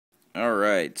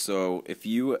Alright, so if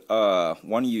you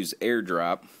want to use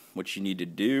AirDrop, what you need to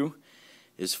do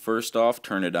is first off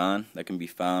turn it on. That can be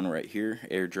found right here,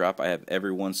 AirDrop. I have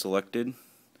everyone selected.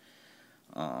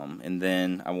 And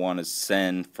then I want to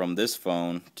send from this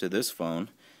phone to this phone.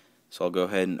 So I'll go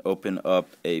ahead and open up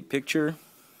a picture.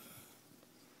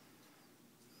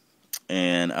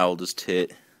 And I'll just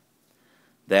hit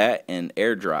that, and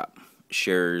AirDrop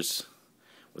shares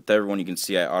with everyone. You can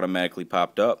see I automatically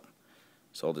popped up.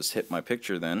 So I'll just hit my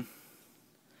picture then,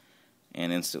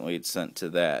 and instantly it's sent to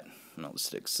that. And I'll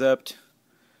just accept.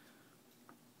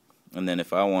 And then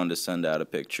if I wanted to send out a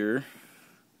picture,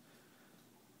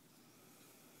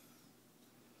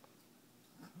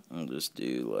 I'll just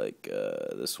do like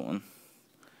this one.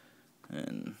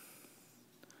 And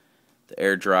the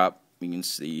AirDrop, you can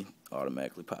see,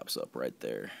 automatically pops up right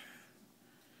there.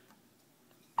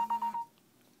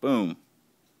 Boom.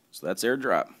 So that's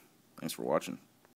AirDrop. Thanks for watching.